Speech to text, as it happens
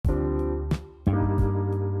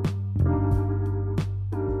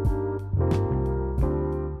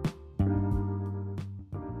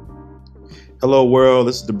Hello, world.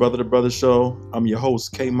 This is the Brother to Brother Show. I'm your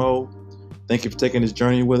host, K Mo. Thank you for taking this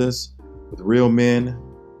journey with us with real men,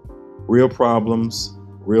 real problems,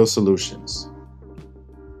 real solutions.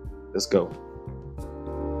 Let's go.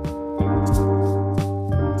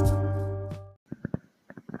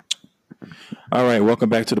 All right,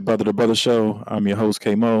 welcome back to the Brother to Brother Show. I'm your host,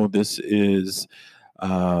 K Mo. This is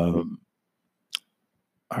our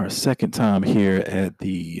second time here at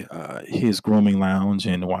the His Grooming Lounge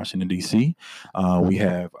in Washington, D.C. We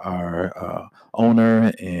have our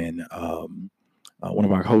owner and one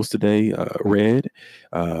of our hosts today, Red.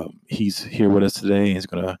 He's here with us today and he's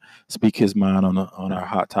going to speak his mind on our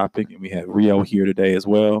hot topic. And we have Rio here today as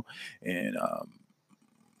well. And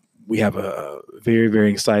we have a very, very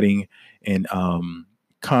exciting and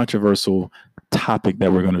controversial topic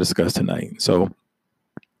that we're going to discuss tonight. So,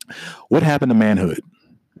 what happened to manhood?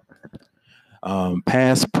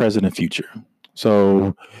 Past, present, and future.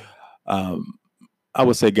 So I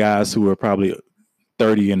would say guys who are probably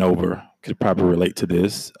 30 and over could probably relate to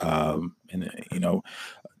this. And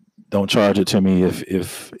don't charge it to me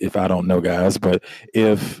if I don't know, guys. But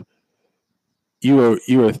if you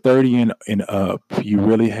were 30 and up, you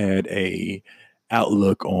really had a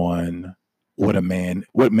outlook on what manhood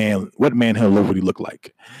really looked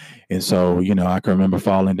like. And so, I can remember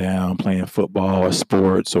falling down, playing football or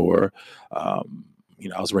sports, or, I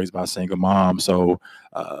was raised by a single mom. So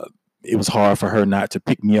it was hard for her not to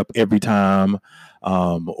pick me up every time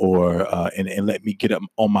and let me get up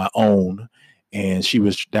on my own. And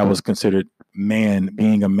that was considered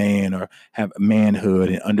being a man or have manhood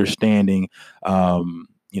and understanding,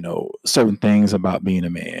 certain things about being a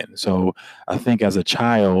man. So I think as a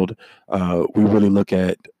child, we really look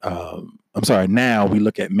at, now we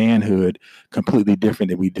look at manhood completely different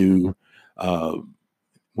than we do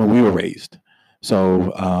when we were raised.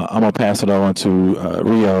 So I'm gonna pass it on to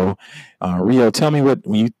Rio. Rio, tell me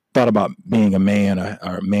when you thought about being a man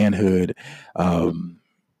or manhood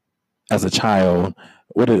as a child,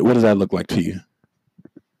 what does that look like to you?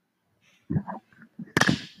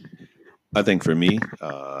 I think for me,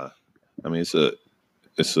 it's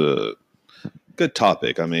a good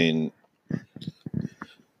topic. I mean,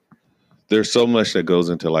 there's so much that goes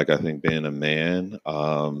into I think being a man,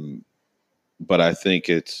 but I think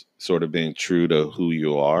it's sort of being true to who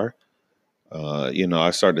you are.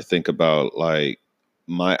 I started to think about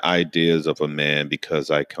my ideas of a man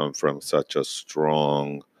because I come from such a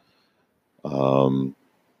strong,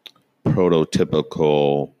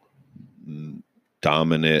 prototypical,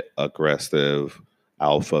 dominant, aggressive,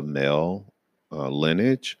 alpha male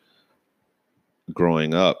lineage.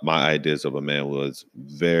 Growing up, my ideas of a man was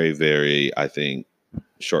very, very, I think,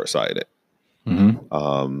 short-sighted.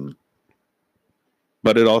 Mm-hmm.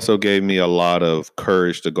 But it also gave me a lot of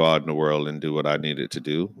courage to go out in the world and do what I needed to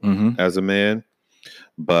do as a man.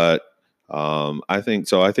 But I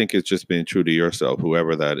think it's just being true to yourself,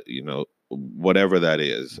 whoever that, whatever that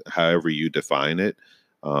is, however you define it.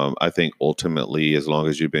 I think ultimately, as long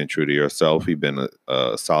as you've been true to yourself, you've been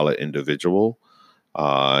a solid individual.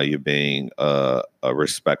 You're being a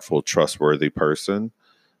respectful, trustworthy person.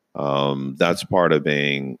 That's part of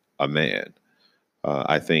being a man.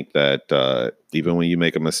 I think that even when you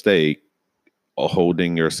make a mistake,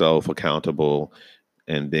 holding yourself accountable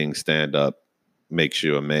and being stand up makes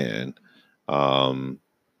you a man. And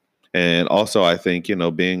also, I think,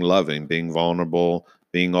 being loving, being vulnerable,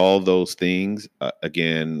 being all those things,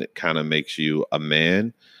 again, kind of makes you a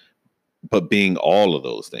man. But being all of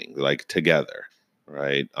those things, together,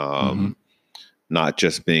 right? Not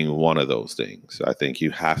just being one of those things. I think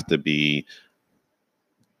you have to be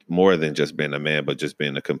more than just being a man, but just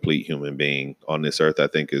being a complete human being on this earth, I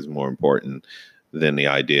think is more important than the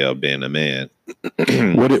idea of being a man.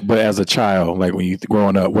 But as a child, when you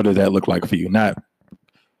growing up, what did that look like for you? Not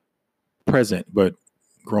present, but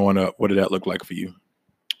growing up, what did that look like for you?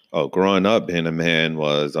 Oh, growing up, being a man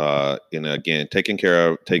was, again, taking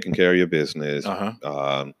care of your business,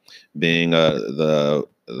 being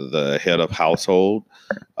the head of household,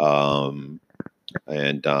 and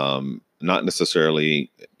not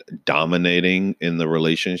necessarily dominating in the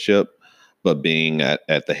relationship, but being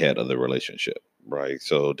at the head of the relationship, right?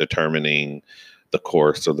 So determining the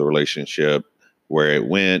course of the relationship, where it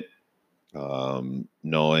went,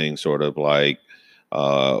 knowing sort of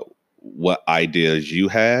what ideas you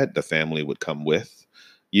had, the family would come with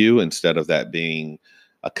you. Instead of that being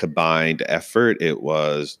a combined effort, it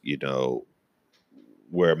was,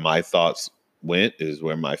 where my thoughts went is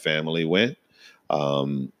where my family went.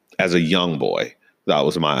 As a young boy, that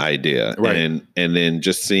was my idea. Right. And then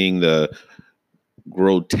just seeing the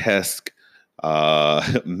grotesque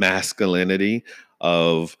masculinity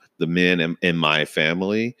of the men in my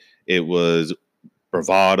family, it was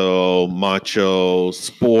bravado, macho,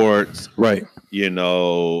 sports, right? Being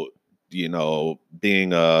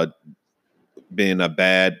a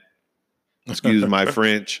bad, excuse my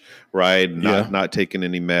French, right? Not taking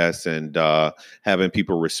any mess, and having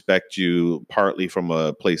people respect you partly from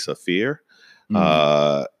a place of fear.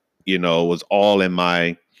 Was all in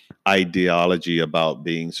my ideology about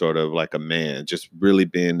being sort of like a man, just really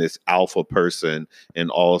being this alpha person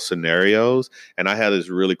in all scenarios. And I had this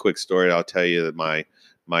really quick story I'll tell you that my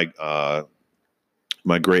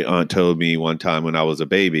great aunt told me one time when I was a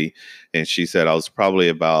baby, and she said I was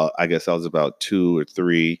about 2 or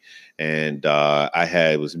 3, and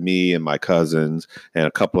it was me and my cousins and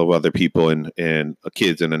a couple of other people and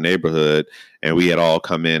kids in the neighborhood, and we had all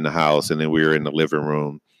come in the house, and then we were in the living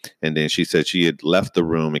room. And then she said she had left the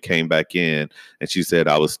room and came back in, and she said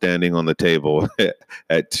I was standing on the table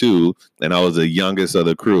at 2, and I was the youngest of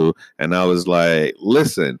the crew, and I was like,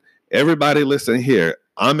 "Listen, everybody, listen here.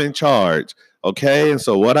 I'm in charge. Okay, and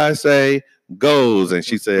so what I say goes." And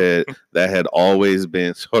she said that had always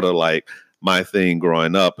been sort of like my thing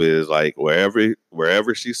growing up, is like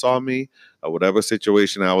wherever she saw me or whatever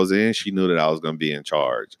situation I was in, she knew that I was going to be in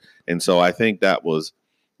charge. And so I think that was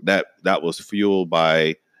fueled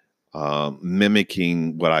by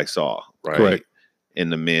mimicking what I saw, right? Correct. In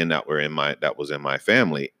the men that was in my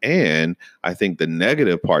family. And I think the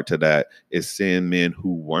negative part to that is seeing men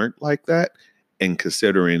who weren't like that and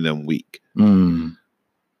considering them weak. And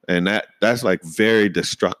that's like very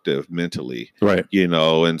destructive mentally, right?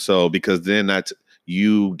 And so, because then that's,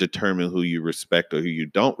 you determine who you respect or who you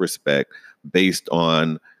don't respect based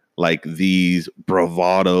on like these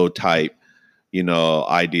bravado type,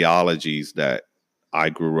 ideologies that I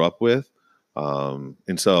grew up with. And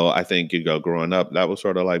so I think, growing up, that was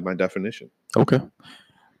sort of like my definition. Okay.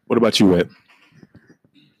 What about you, Ed?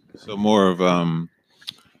 So more of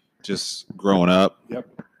just growing up.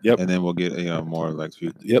 Yep. And then we'll get more like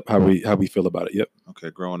Yep. How we feel about it. Yep. Okay,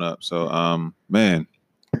 growing up. So man,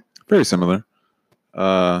 very similar.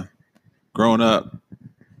 Growing up,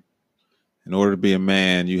 in order to be a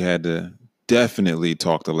man, you had to definitely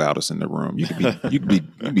talk the loudest in the room. You could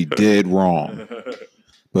be dead wrong.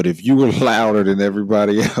 But if you were louder than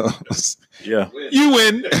everybody else, you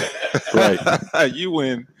win. Right. You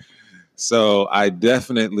win. So I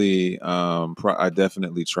definitely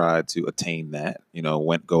tried to attain that.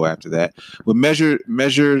 Go after that, but measured by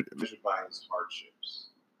his hardships,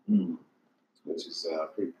 which is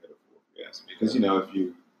pretty pitiful. Yes, because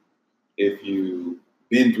if you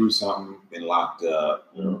been through something, been locked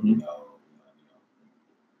up,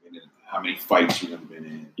 how many fights you've been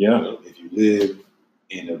in. Yeah. If you live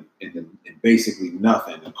in basically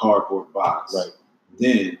nothing, a cardboard box, right,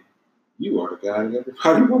 then you are the guy that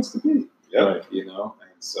everybody wants to be. Yep. Right. And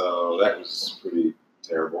so that was pretty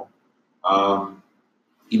terrible.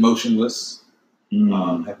 Emotionless,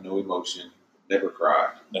 have no emotion, never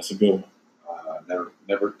cried. That's a good one.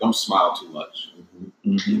 Never, don't smile too much.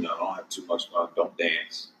 Don't have too much fun. Don't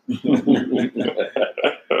dance.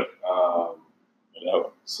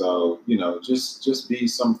 So just be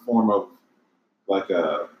some form of like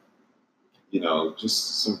a,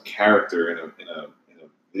 just some character in a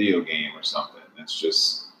video game or something that's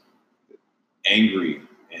just angry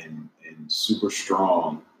and super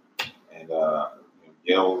strong and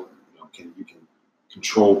yell. You can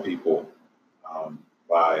control people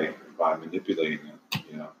by manipulating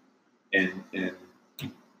them. And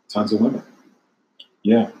tons of women.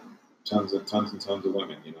 Yeah, tons and tons of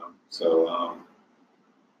women. So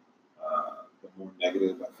the more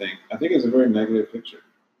negative, I think it's a very negative picture.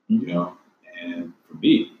 And for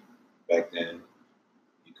me back then,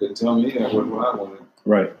 you couldn't tell me that wasn't what I wanted.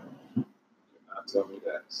 Right. You could not tell me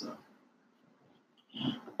that. So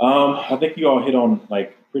I think you all hit on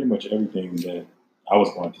like pretty much everything that I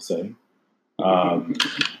was going to say.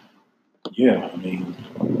 Yeah, I mean,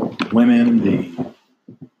 women,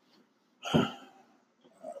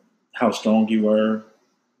 how strong you were,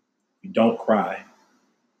 you don't cry.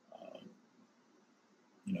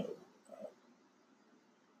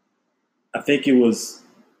 I think it was,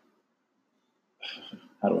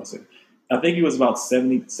 how do I say? I think it was about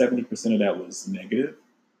 70% of that was negative.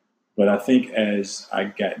 But I think as I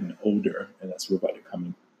gotten older, and that's what we're about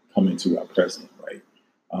to come into our present, right?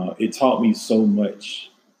 It taught me so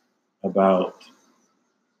much about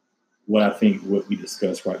what we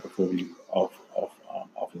discussed right before we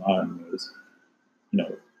offline was,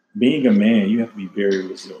 being a man, you have to be very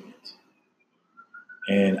resilient.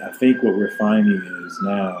 And I think what we're finding is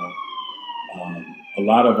now a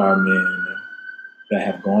lot of our men that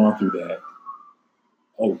have gone through that,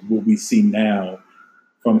 what we see now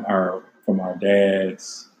from our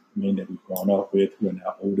dads, men that we've grown up with, who are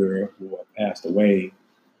now older, who have passed away,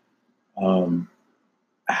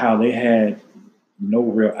 how they had no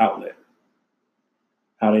real outlet,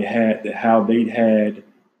 how they'd had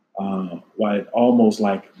why it almost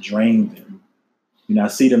like drained them. You know, I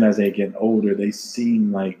see them as they get older. They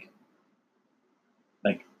seem like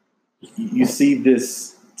you see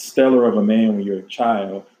this stellar of a man when you're a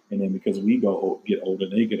child, and then because we get older,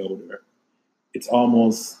 they get older. It's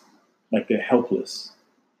almost like they're helpless.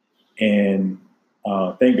 And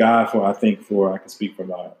thank God I can speak for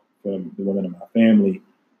the women in my family.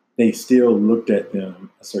 They still looked at them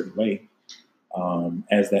a certain way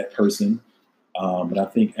as that person. But I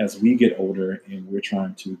think as we get older and we're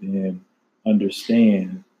trying to then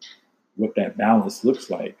understand what that balance looks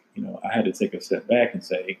like, you know, I had to take a step back and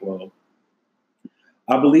say, well,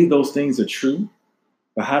 I believe those things are true,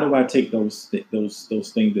 but how do I take those things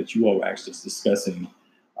that you all were actually discussing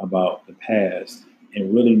about the past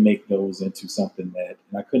and really make those into something that,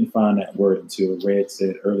 and I couldn't find that word until Red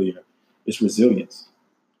said earlier, it's resilience.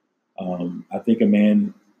 I think a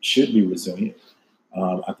man should be resilient.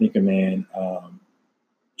 I think a man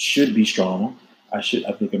should be strong. I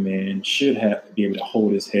think a man should be able to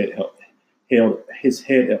hold his head up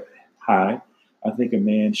high. I think a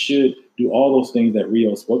man should do all those things that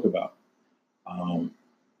Rio spoke about.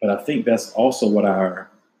 But I think that's also what our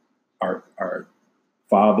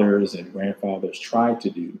fathers and grandfathers tried to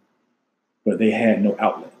do, but they had no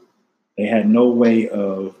outlet. They had no way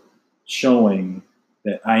of showing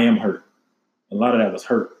that I am hurt. A lot of that was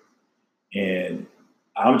hurt. And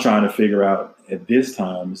I'm trying to figure out at this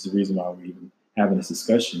time, this is the reason why we're even having this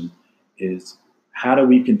discussion, is how do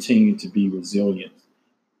we continue to be resilient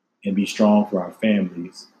and be strong for our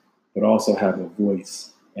families, but also have a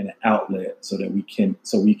voice and an outlet so we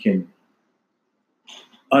can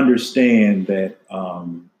understand that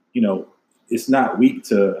it's not weak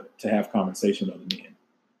to have conversation with other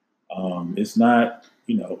men. It's not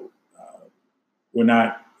we're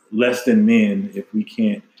not less than men if we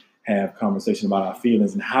can't have conversation about our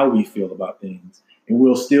feelings and how we feel about things, and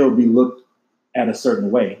we'll still be looked at a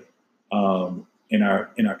certain way in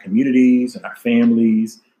our communities and our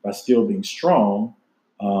families by still being strong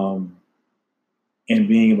and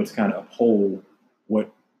being able to kind of uphold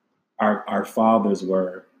what our fathers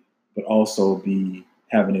were, but also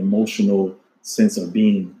have an emotional sense of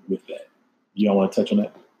being with that. You don't want to touch on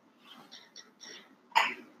that?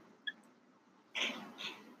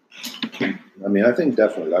 I mean, I think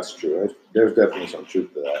definitely that's true. There's definitely some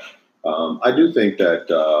truth to that. I do think that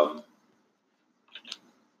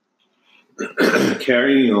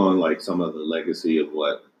carrying on like some of the legacy of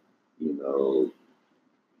what,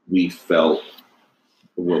 we felt,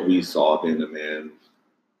 what we saw in the man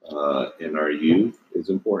in our youth is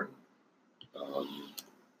important. I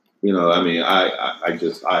mean,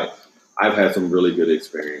 I've had some really good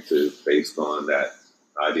experiences based on that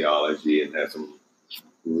ideology and had some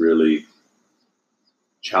really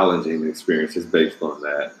challenging experiences based on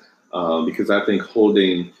that. Because I think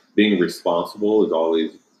being responsible has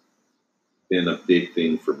always been a big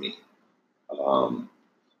thing for me.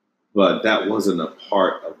 But that wasn't a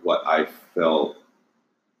part of what I felt.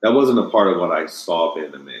 That wasn't a part of what I saw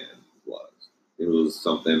being a man was. It was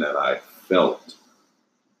something that I felt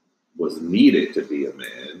was needed to be a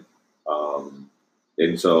man.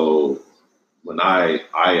 And so when I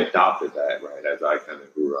adopted that, right, as I kind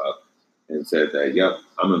of grew up and said that, yep,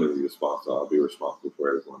 I'm going to be responsible. I'll be responsible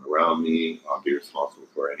for everyone around me. I'll be responsible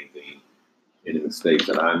for any mistakes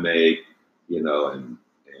that I make, and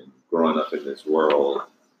growing up in this world,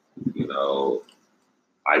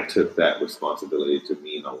 I took that responsibility to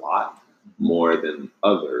mean a lot more than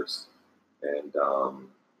others. And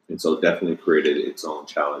so definitely created its own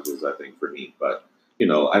challenges, I think, for me. But,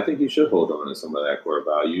 I think you should hold on to some of that core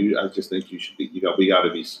value. I just think you should be, we got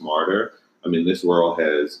to be smarter. I mean, this world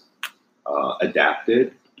has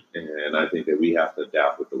adapted, and I think that we have to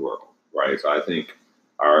adapt with the world, right? So I think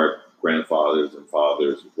our grandfathers and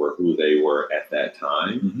fathers were who they were at that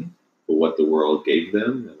time for what the world gave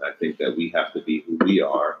them. And I think that we have to be who we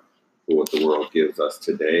are for what the world gives us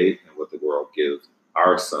today and what the world gives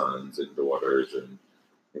our sons and daughters and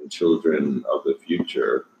children of the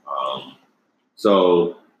future.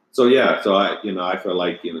 So I feel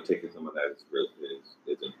like, taking some of that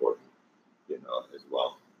is important, as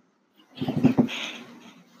well.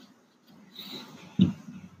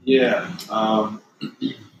 Yeah.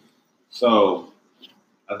 So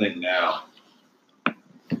I think now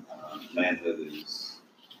manhood is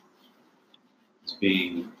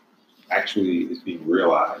being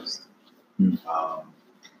realized.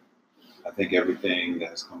 I think everything that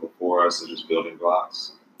has come before us is just building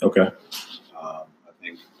blocks. Okay. I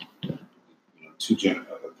think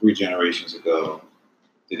 3 generations ago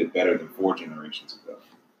did it better than 4 generations ago.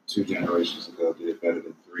 2 generations ago did it better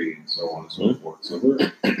than 3, and so on and so forth. So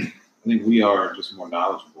I think we are just more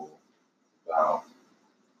knowledgeable about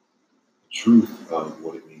the truth of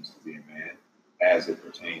what it means to be a man as it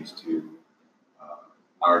pertains to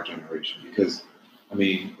our generation. Because, I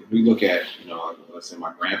mean, if we look at, let's say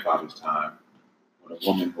my grandfather's time, when a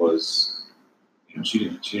woman was, she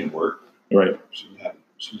didn't work. Right. She didn't have a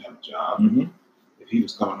job. Mm-hmm. If he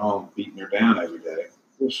was coming home beating her down every day,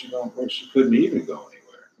 she couldn't even go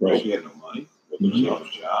anywhere. Right. She had no money. She had no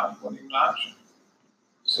job. Wasn't even an option.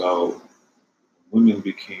 So women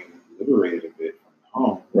became liberated a bit from the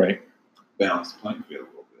home. Right. Balanced the playing field a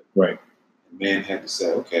little bit. Right. And man had to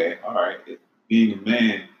say, okay, all right, being a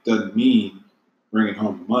man doesn't mean bringing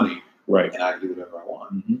home the money. Right. And I can do whatever I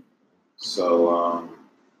want. Mm-hmm. So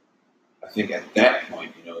I think at that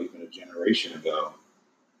point, even a generation ago,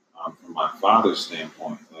 from my father's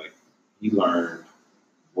standpoint, like he learned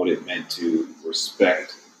what it meant to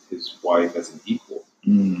respect his wife as an equal,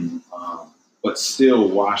 but still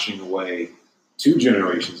washing away 2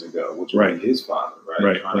 generations ago, which would be his father,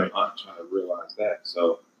 right? Trying to realize that.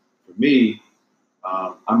 So for me,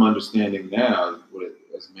 I'm understanding now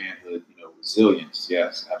as manhood, resilience.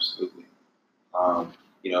 Yes, absolutely.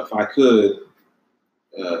 If I could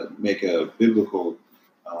make a biblical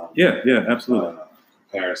absolutely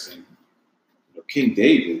comparison, King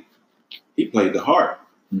David, he played the harp.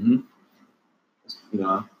 Mm-hmm.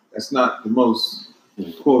 That's not the most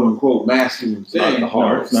quote unquote masculine thing. The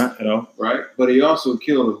harp, it's not at all. Right, but he also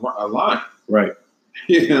killed a lion. Right.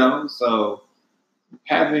 So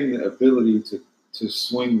having the ability to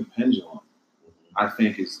swing the pendulum, I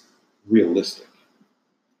think, is realistic.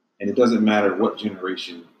 And it doesn't matter what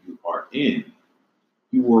generation you are in,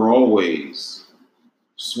 you were always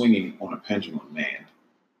swinging on a pendulum, man.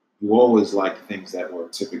 You always liked things that were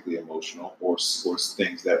typically emotional or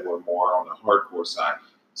things that were more on the hardcore side.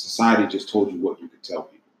 Society just told you what you could tell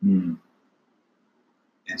people. Mm.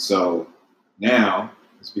 And so now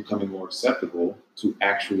it's becoming more acceptable to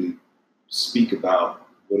actually speak about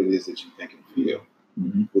what it is that you think and feel,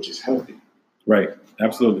 which is healthy. Right,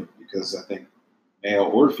 absolutely. Because I think male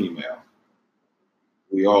or female,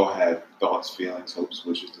 we all have thoughts, feelings, hopes,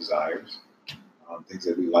 wishes, desires, things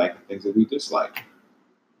that we like and things that we dislike.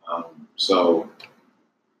 So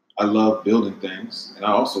I love building things, and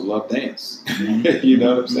I also love dance. You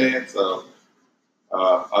know what I'm saying? So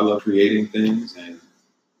I love creating things, and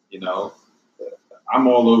I'm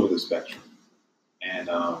all over the spectrum. And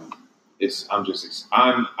I'm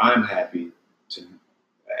happy to,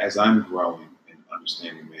 as I'm growing and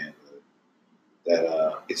understanding manhood,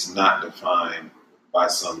 that it's not defined by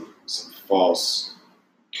some false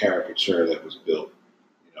caricature that was built,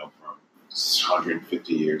 from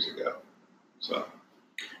 150 years ago. So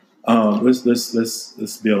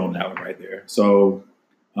let's build on that one right there. So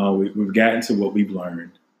we've gotten to what we've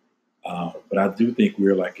learned, but I do think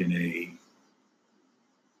we're like in a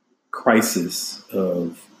crisis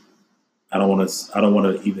of I don't want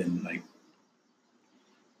to even like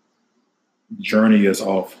journey us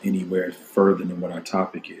off anywhere further than what our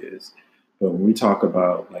topic is. But when we talk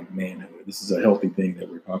about like manhood, this is a healthy thing that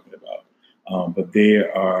we're talking about. But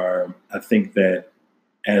there are, I think that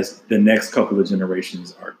as the next couple of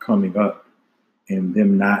generations are coming up and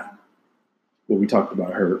them not, what we talked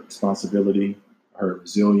about, her responsibility, her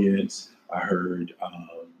resilience, I heard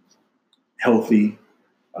healthy,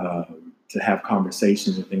 to have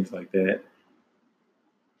conversations and things like that.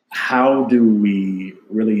 How do we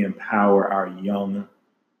really empower our young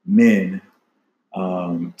men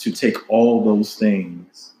to take all those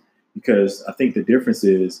things? Because I think the difference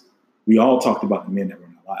is we all talked about the men that were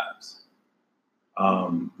in our lives.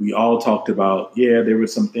 We all talked about, there were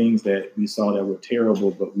some things that we saw that were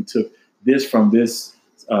terrible, but we took this from this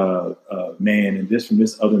man and this from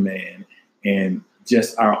this other man, and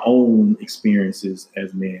just our own experiences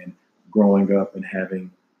as men growing up and having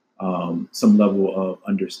some level of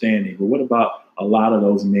understanding. But what about a lot of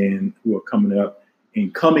those men who are coming up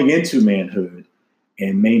and coming into manhood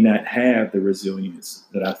and may not have the resilience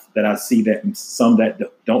that I see that some that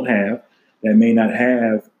don't have, that may not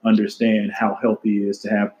understand how healthy it is to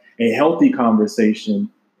have a healthy conversation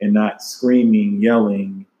and not screaming,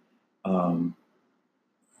 yelling.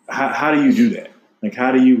 How do you do that? Like,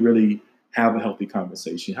 how do you really have a healthy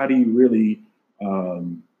conversation? How do you really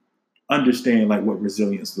understand like what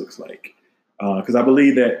resilience looks like? Because I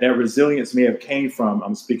believe that resilience may have came from,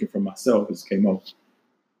 I'm speaking for myself, as came up,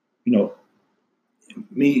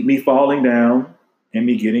 me falling down, and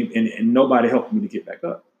me getting, and nobody helped me to get back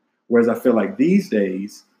up. Whereas I feel like these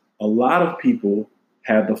days, a lot of people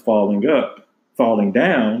have the falling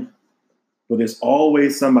down, but there's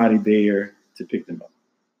always somebody there to pick them up.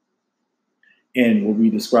 And what we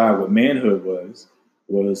described what manhood was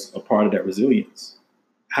a part of that resilience.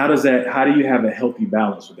 How do you have a healthy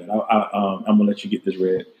balance with that? I'm gonna let you get this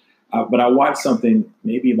read. But I watched something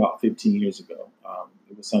maybe about 15 years ago.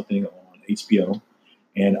 It was something on HBO,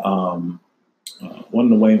 and one of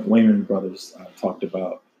the Wayman brothers talked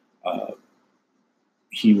about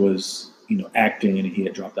he was acting, and he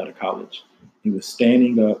had dropped out of college. He was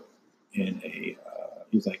standing up in he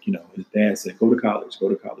was like, his dad said, go to college, go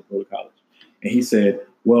to college, go to college. And he said,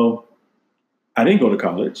 well, I didn't go to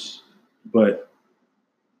college, but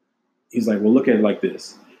he's like, well, look at it like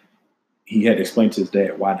this. He had to explain to his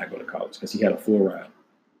dad why not go to college, because he had a floor ride.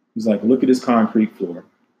 He's like, look at this concrete floor.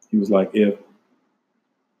 He was like,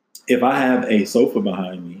 if I have a sofa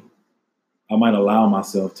behind me, I might allow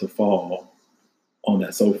myself to fall on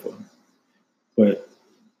that sofa. But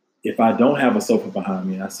if I don't have a sofa behind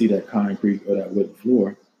me and I see that concrete or that wooden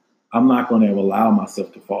floor, I'm not going to allow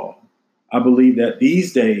myself to fall. I believe that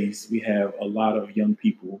these days we have a lot of young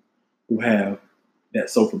people who have that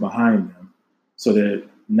sofa behind them, so they're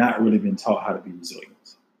not really been taught how to be resilient.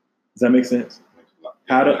 Does that make sense?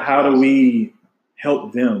 How do we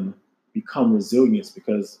help them become resilient?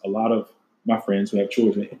 Because a lot of my friends who have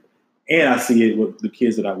children, and I see it with the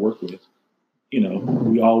kids that I work with,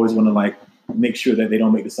 we always want to make sure that they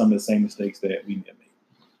don't make some of the same mistakes that we made.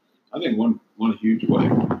 I think one huge way,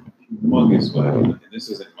 humongous way, and this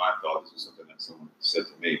isn't my thought, this is something that someone said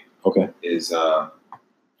to me. Okay. Is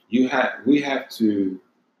we have to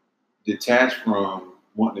detach from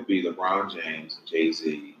wanting to be LeBron James and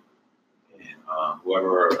Jay-Z and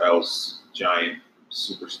whoever else giant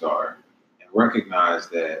superstar, and recognize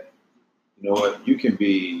that you can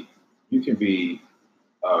be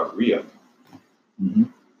Rio. Mm-hmm. You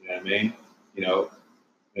know what I mean?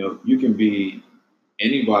 You can be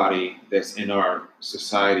anybody that's in our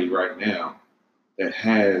society right now that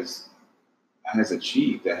has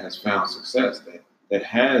achieved, that has found success, that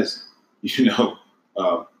has,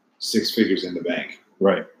 6 figures in the bank.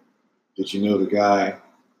 Right. Did you know the guy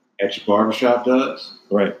at your barbershop does?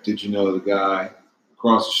 Right. Did you know the guy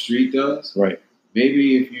across the street does? Right.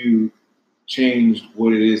 Maybe if you changed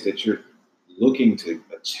what it is that you're looking to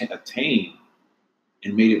attain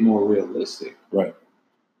and made it more realistic. Right.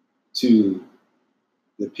 To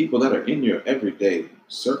the people that are in your everyday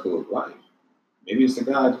circle of life. Maybe it's the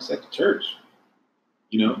guy just at the church.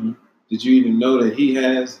 Mm-hmm. Did you even know that he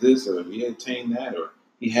has this, or he attained that, or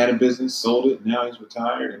he had a business, sold it, now he's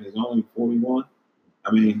retired and he's only 41?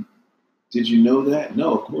 I mean, did you know that?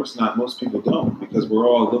 No, of course not. Most people don't, because we're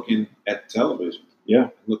all looking at television. Yeah.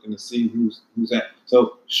 Looking to see who's at.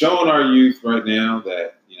 So showing our youth right now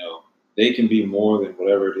that, they can be more than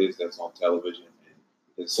whatever it is that's on television. And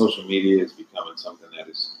that social media is becoming something that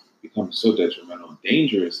is becoming so detrimental and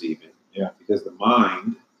dangerous even. Yeah. Because the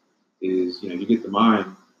mind is, you get the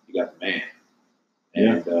mind, you got the man.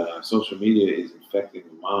 And social media is infecting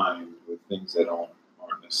the mind with things that aren't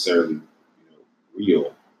necessarily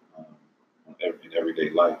real in everyday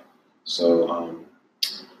life. So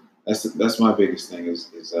that's my biggest thing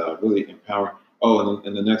is really empowering. Oh,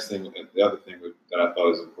 and the next thing, the other thing that I thought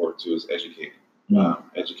was important too is educating.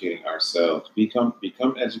 Educating ourselves. Become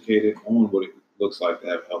educated on what it looks like to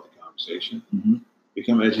have a healthy conversation. Mm-hmm.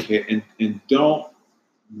 Become educated and don't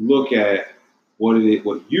look at what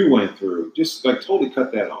you went through. Just totally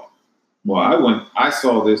cut that off. Well, I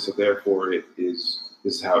saw this, so therefore this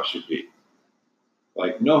is how it should be.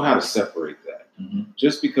 Know how to separate that. Mm-hmm.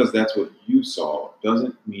 Just because that's what you saw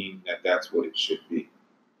doesn't mean that that's what it should be.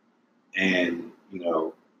 And in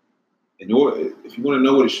order, if you want to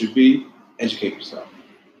know what it should be, educate yourself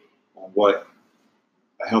on what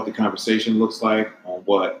a healthy conversation looks like, on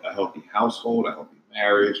what a healthy household, a healthy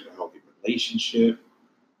marriage, a healthy relationship.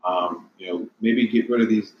 Maybe get rid of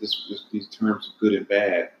these terms good and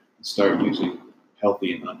bad and start using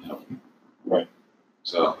healthy and unhealthy. Right.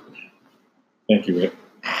 So, thank you, Rick.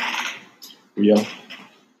 Rio?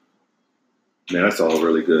 Man, that's all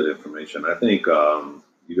really good information. I think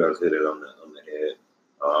you guys hit it on the head.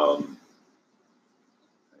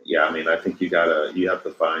 I think you have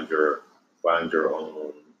to find your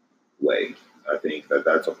own way. I think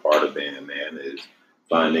that's a part of being a man is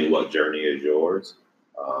finding what journey is yours.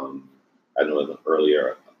 I know in the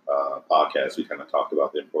earlier podcast we kind of talked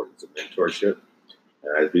about the importance of mentorship,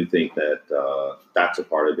 and I do think that that's a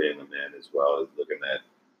part of being a man as well, is looking at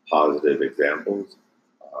positive examples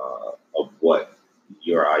of what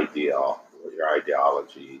your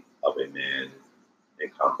ideology of a man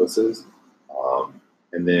encompasses.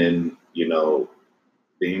 And then,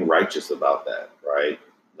 being righteous about that, right?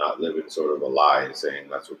 Not living sort of a lie and saying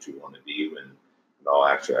that's what you want to be when in all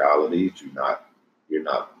actuality, you're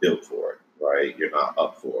not built for it, right? You're not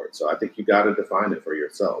up for it. So I think you got to define it for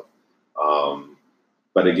yourself.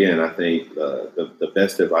 But again, I think the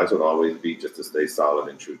best advice would always be just to stay solid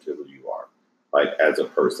and true to who you are, like as a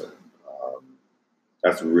person.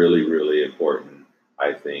 That's really, really important,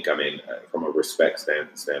 I think. I mean, from a respect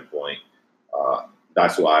standpoint,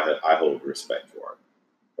 that's why I hold respect for it,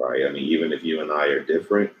 right? I mean, even if you and I are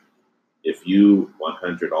different, if you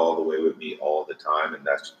 100 all the way with me all the time, and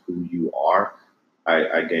that's who you are,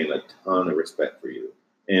 I gain a ton of respect for you.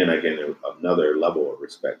 And I gain another level of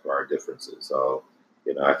respect for our differences. So,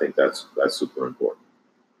 I think that's super important.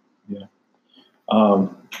 Yeah.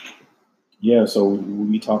 So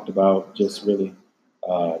we talked about just really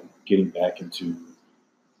getting back into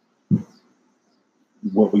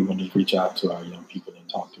what we want to reach out to our young people and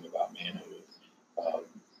talk to them about manhood.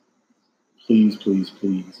 Please, please,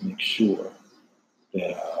 please make sure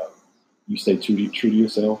that you stay true to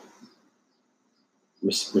yourself.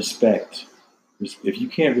 Respect. If you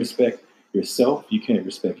can't respect yourself, you can't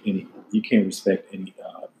respect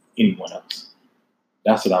anyone else.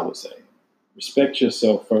 That's what I would say. Respect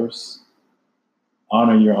yourself first.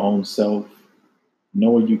 Honor your own self.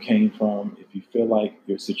 Know where you came from. If you feel like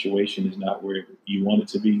your situation is not where you want it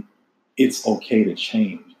to be, it's okay to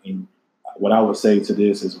change. And what I would say to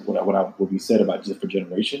this is what we said about different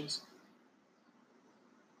generations.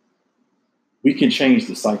 We can change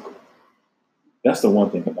the cycle. That's the one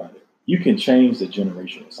thing about it. You can change the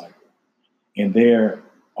generational cycle. And there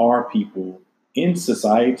are people in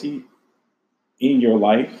society, in your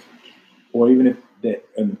life, or even if that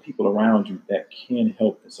and the people around you that can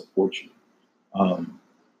help and support you. And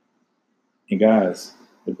guys,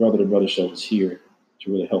 the Brother to Brother Show is here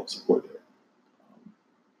to really help support that.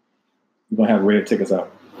 We're gonna have Red take us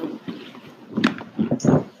out.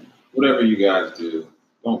 Whatever you guys do,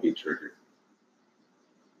 don't be triggered.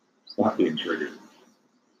 Stop being triggered.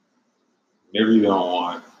 Whenever you don't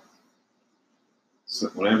want,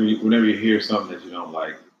 whenever you hear something that you don't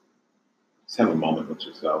like, just have a moment with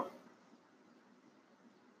yourself.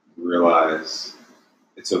 Realize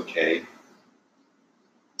it's okay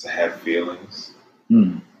to have feelings.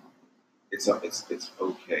 It's okay to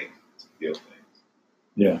feel things.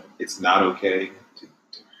 Yeah. It's not okay to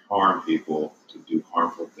harm people, to do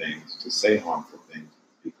harmful things, to say harmful things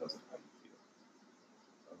because of how you feel.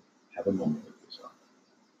 So have a moment with yourself.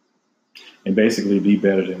 And basically be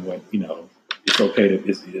better than what, it's okay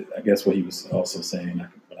to, I guess what he was also saying,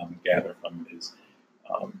 what I'm gathering from it is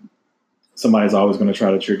somebody's always going to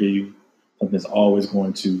try to trigger you. Something's always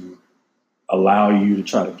going to allow you to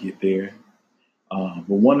try to get there. But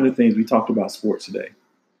one of the things we talked about sports today,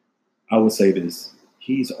 I would say this.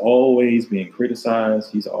 He's always being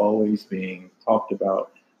criticized. He's always being talked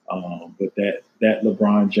about. But that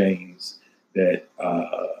LeBron James, that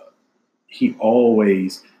he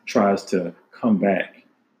always tries to come back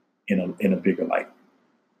in a bigger light.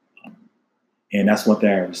 And that's one thing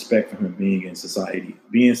I respect from him being in society.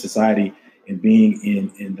 Being in society and being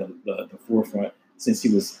in the forefront since he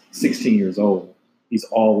was 16 years old, he's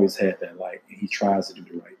always had that light, and he tries to do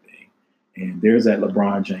the right thing. And there's that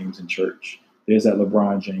LeBron James in church. There's that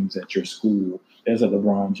LeBron James at your school. There's that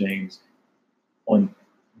LeBron James on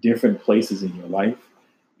different places in your life.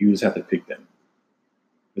 You just have to pick them.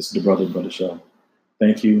 This is the Brother to Brother Show.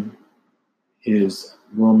 Thank you, His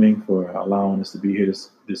Grooming, for allowing us to be here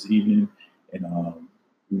this evening. And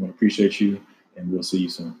we want to appreciate you, and we'll see you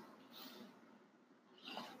soon.